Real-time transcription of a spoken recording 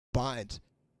find.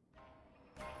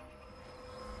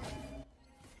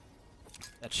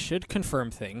 That should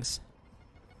confirm things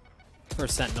for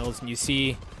Sentinels, and you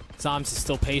see Zoms is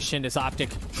still patient as Optic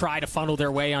try to funnel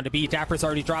their way onto B. Dapper's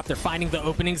already dropped. They're finding the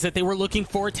openings that they were looking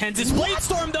for. TENZ'in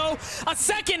Bladestorm, though, a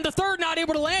second, the third not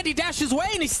able to land. He dashes away,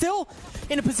 and he's still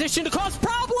in a position to cause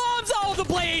problems. Oh, the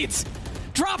blades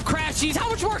drop crashies. How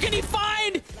much more can he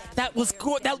find? That was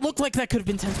good. That looked like that could have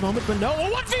been Ten's moment, but no.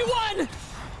 A 1v1!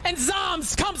 And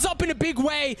Zoms comes up in a big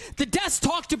way. The Deaths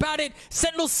talked about it.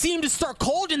 Sentinels seem to start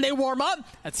cold and they warm up.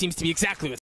 That seems to be exactly what